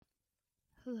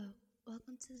Hello,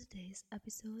 welcome to today's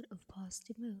episode of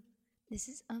Positive Move. This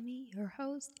is Ami, your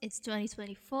host. It's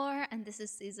 2024 and this is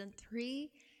season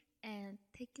 3. And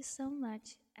thank you so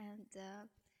much. And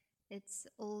it's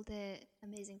all the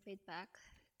amazing feedback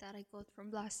that I got from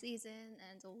last season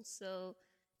and also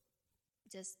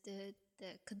just the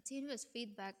continuous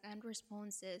feedback and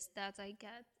responses that I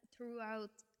get throughout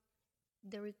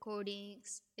the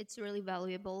recordings. It's really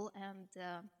valuable and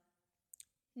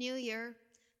new year.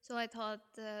 So I thought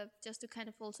just to kind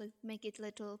of also make it a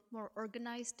little more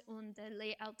organized on the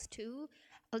layout too,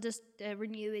 I'll just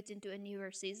renew it into a newer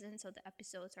season so the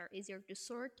episodes are easier to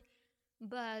sort.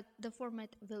 But the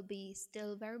format will be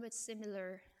still very much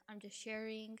similar. I'm just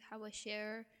sharing how I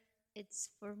share. It's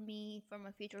for me, for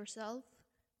my future self.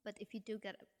 But if you do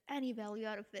get any value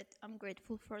out of it, I'm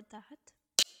grateful for that.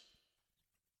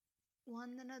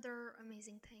 One another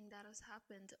amazing thing that has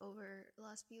happened over the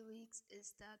last few weeks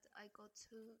is that I got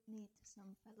to meet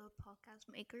some fellow podcast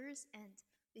makers and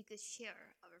we could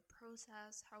share our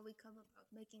process, how we come about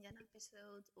making an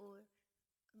episode, or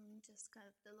just kind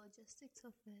of the logistics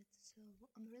of it. So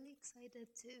I'm really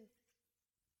excited to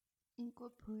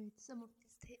incorporate some of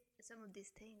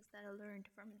these things that I learned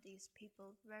from these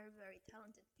people, very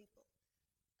talented people.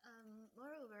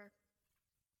 Moreover,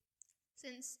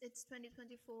 since it's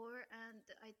 2024 and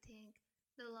I think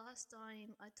the last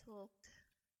time I talked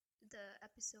the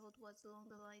episode was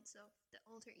along the lines of the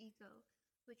alter ego,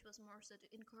 which was more so to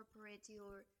incorporate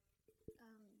your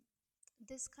um,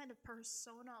 this kind of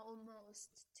persona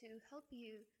almost to help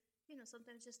you,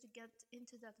 sometimes just to get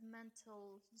into that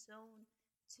mental zone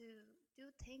to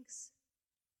do things,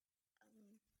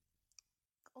 um,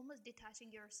 almost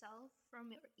detaching yourself from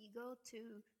your ego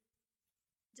to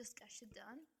just get shit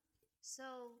done.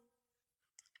 So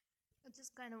I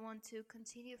just kind of want to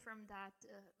continue from that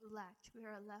latch where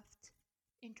I left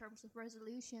in terms of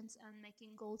resolutions and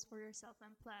making goals for yourself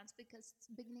and plans, because it's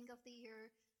beginning of the year.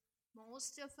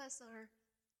 Most of us are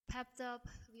pepped up,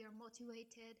 we are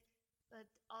motivated, but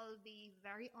I'll be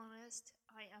very honest,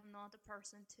 I am not a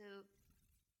person to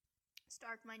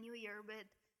start my new year with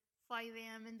 5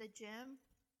 a.m. in the gym.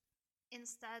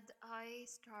 Instead, I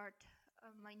start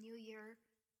my new year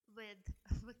with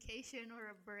a vacation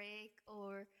or a break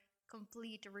or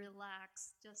complete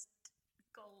relax. Just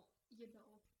go,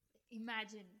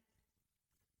 imagine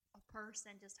a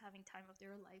person just having time of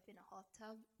their life in a hot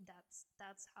tub. That's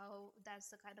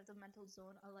the kind of the mental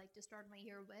zone I like to start my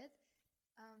year with.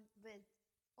 With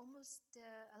almost,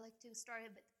 I like to start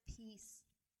it with peace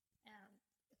and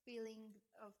feeling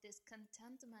of this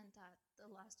contentment that the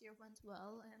last year went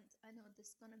well and I know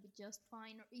this is gonna be just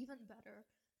fine or even better.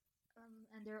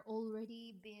 And there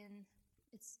already been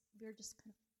it's we're just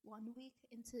kind of 1 week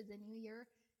into the new year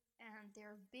and there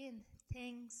have been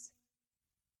things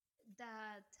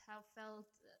that have felt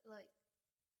like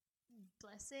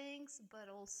blessings, but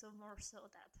also more so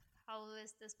that how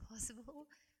is this possible?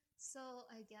 So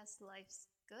I guess life's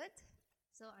good.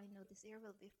 So I know this year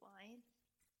will be fine.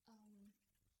 Um,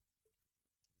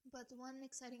 But one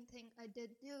exciting thing I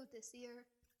did do this year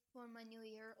for my new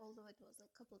year, although it was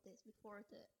a couple of days before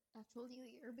the actual new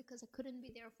year because I couldn't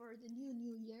be there for the new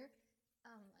year,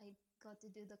 I got to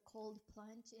do the cold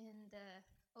plunge in the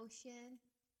ocean.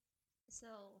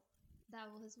 So that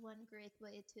was one great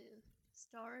way to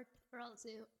start, or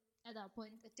also at that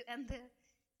point to end the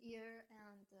year.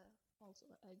 And also,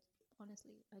 I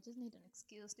honestly I just need an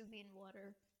excuse to be in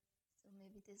water. So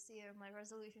maybe this year my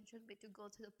resolution should be to go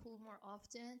to the pool more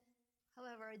often.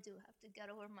 However, I do have to get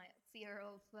over my fear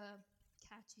of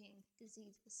catching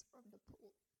diseases from the pool.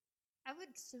 I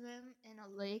would swim in a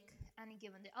lake any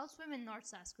given day. I'll swim in North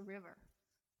Sask River,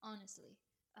 honestly.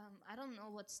 I don't know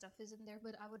what stuff is in there,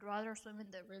 but I would rather swim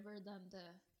in the river than the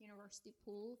university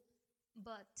pool.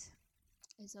 But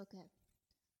it's okay.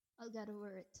 I'll get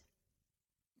over it.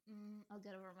 I'll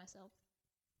get over myself.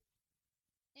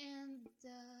 And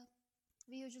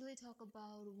we usually talk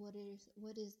about what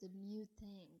is the new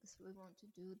things we want to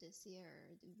do this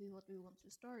year, what we want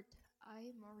to start.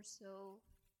 I more so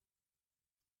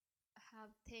have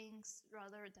things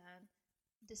rather than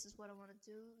this is what I want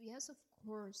to do. Yes, of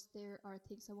course, there are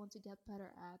things I want to get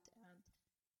better at and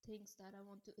things that I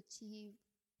want to achieve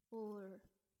or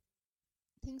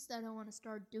things that I want to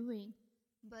start doing.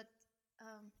 But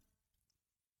um,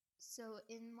 so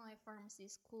in my pharmacy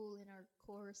school, in our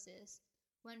courses,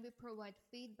 when we provide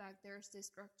feedback, there's this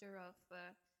structure of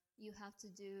you have to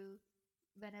do,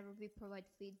 whenever we provide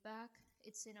feedback,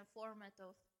 it's in a format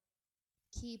of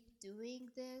keep doing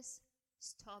this,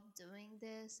 stop doing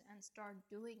this, and start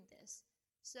doing this.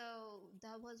 So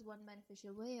that was one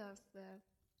beneficial way of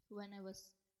when I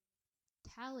was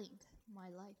telling my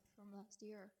life from last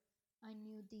year. I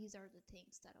knew these are the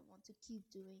things that I want to keep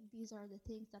doing. These are the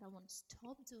things that I want to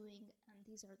stop doing, and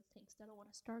these are the things that I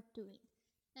want to start doing.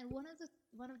 And one of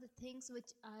the things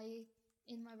which I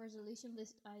in my resolution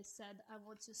list I said I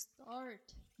want to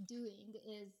start doing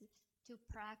is to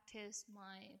practice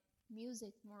my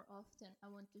music more often. I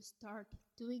want to start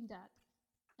doing that.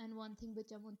 And one thing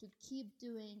which I want to keep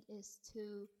doing is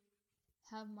to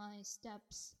have my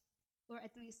steps, or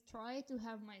at least try to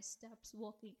have my steps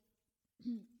walking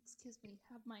excuse me,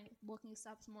 have my walking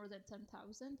steps more than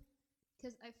 10,000,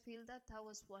 because I feel that that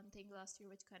was one thing last year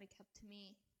which kind of kept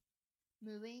me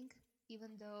moving,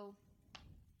 even though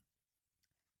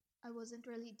I wasn't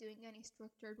really doing any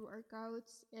structured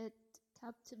workouts. It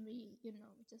kept me,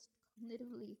 just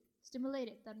cognitively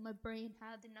stimulated, that my brain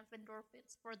had enough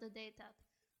endorphins for the day that,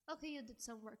 okay, you did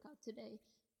some workout today.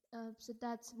 So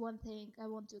that's one thing I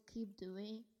want to keep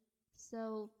doing.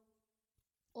 So,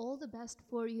 all the best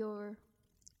for your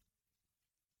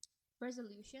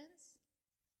resolutions.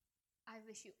 I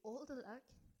wish you all the luck,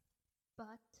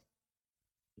 but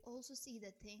also see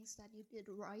the things that you did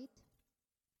right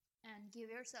and give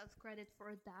yourself credit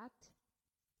for that.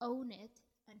 Own it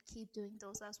and keep doing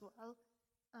those as well.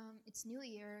 It's New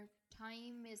Year.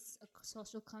 Time is a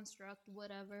social construct,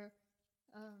 whatever.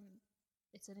 Um,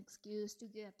 it's an excuse to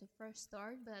get the fresh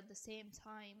start, but at the same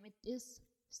time, it is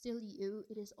still you.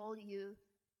 It is all you.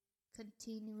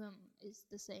 Continuum is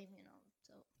the same.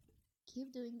 So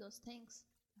keep doing those things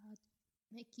that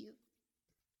make you.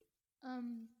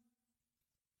 Um,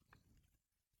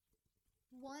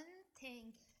 One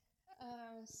thing,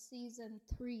 season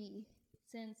 3,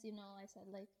 since I said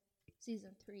like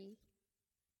season 3,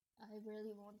 I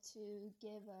really want to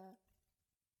give a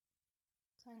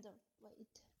kind of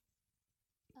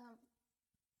um,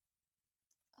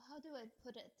 how do I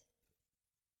put it?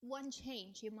 One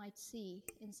change you might see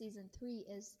in season 3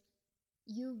 is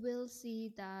you will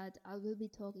see that I will be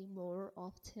talking more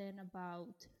often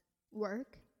about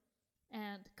work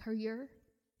and career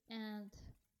and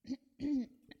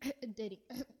dating.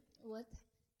 What?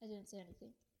 I didn't say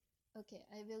anything. Okay,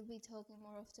 I will be talking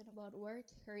more often about work,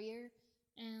 career,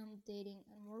 and dating,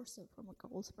 and more so from a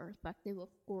girl's perspective, of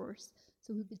course.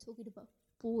 So we'll be talking about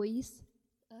boys.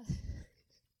 Uh,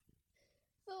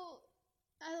 so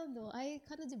I don't know. I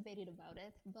kind of debated about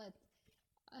it, but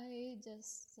I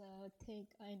just think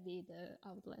I need an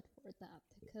outlet for that,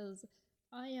 because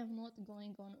I am not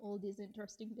going on all these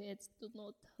interesting dates to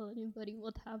not tell anybody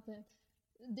what happened.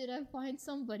 Did I find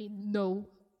somebody? No,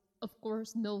 of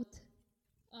course not.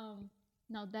 Um,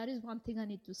 Now that is one thing I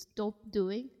need to stop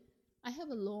doing. I have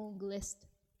a long list,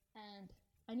 and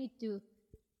I need to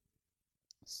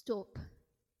stop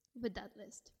with that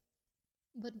list.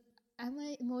 But am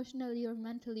I emotionally or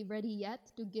mentally ready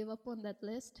yet to give up on that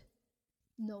list?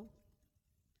 No.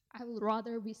 I would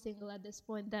rather be single at this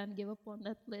point than give up on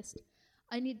that list.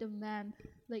 I need a man.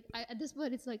 At this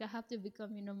point, it's like I have to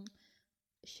become,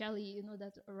 Shelley,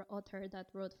 that author that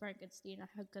wrote Frankenstein. I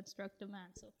have construct a man.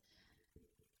 So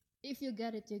if you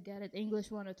get it, you get it.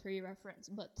 English 103 reference,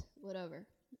 but whatever.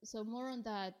 So more on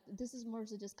that. This is more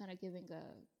so just kind of giving a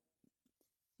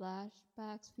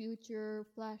flashbacks, future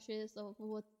flashes of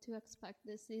what to expect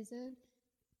this season.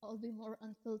 I'll be more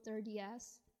unfiltered,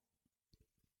 yes,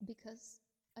 because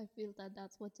I feel that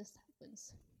that's what just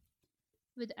happens.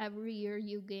 With every year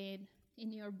you gain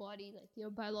in your body, like your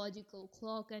biological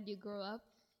clock, and you grow up,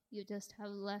 you just have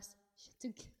less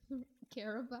shit to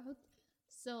care about.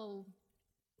 So,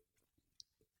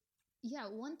 yeah,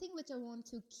 one thing which I want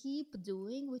to keep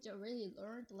doing, which I really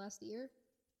learned last year,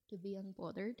 to be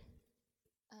unbothered.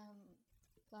 Um,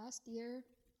 Last year,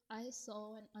 I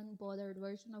saw an unbothered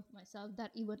version of myself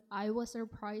that even I was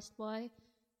surprised by,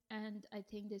 and I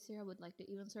think this year I would like to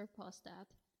even surpass that.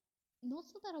 Not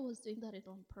so that I was doing that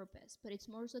on purpose, but it's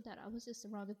more so that I was just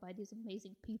surrounded by these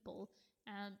amazing people,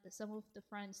 and some of the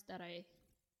friends that I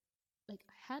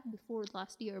had before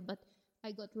last year, but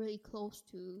I got really close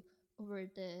to over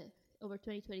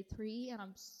 2023,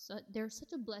 and they're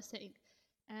such a blessing,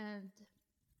 and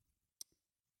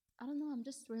I don't know, I'm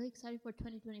just really excited for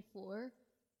 2024.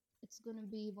 It's gonna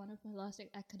be one of my last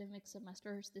academic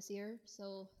semesters this year,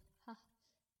 so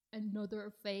another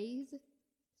phase.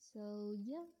 So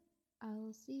yeah,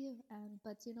 I'll see you.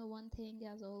 But one thing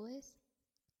as always,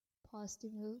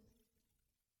 positive move.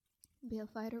 Be a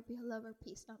fighter, be a lover.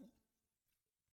 Peace, Tommy.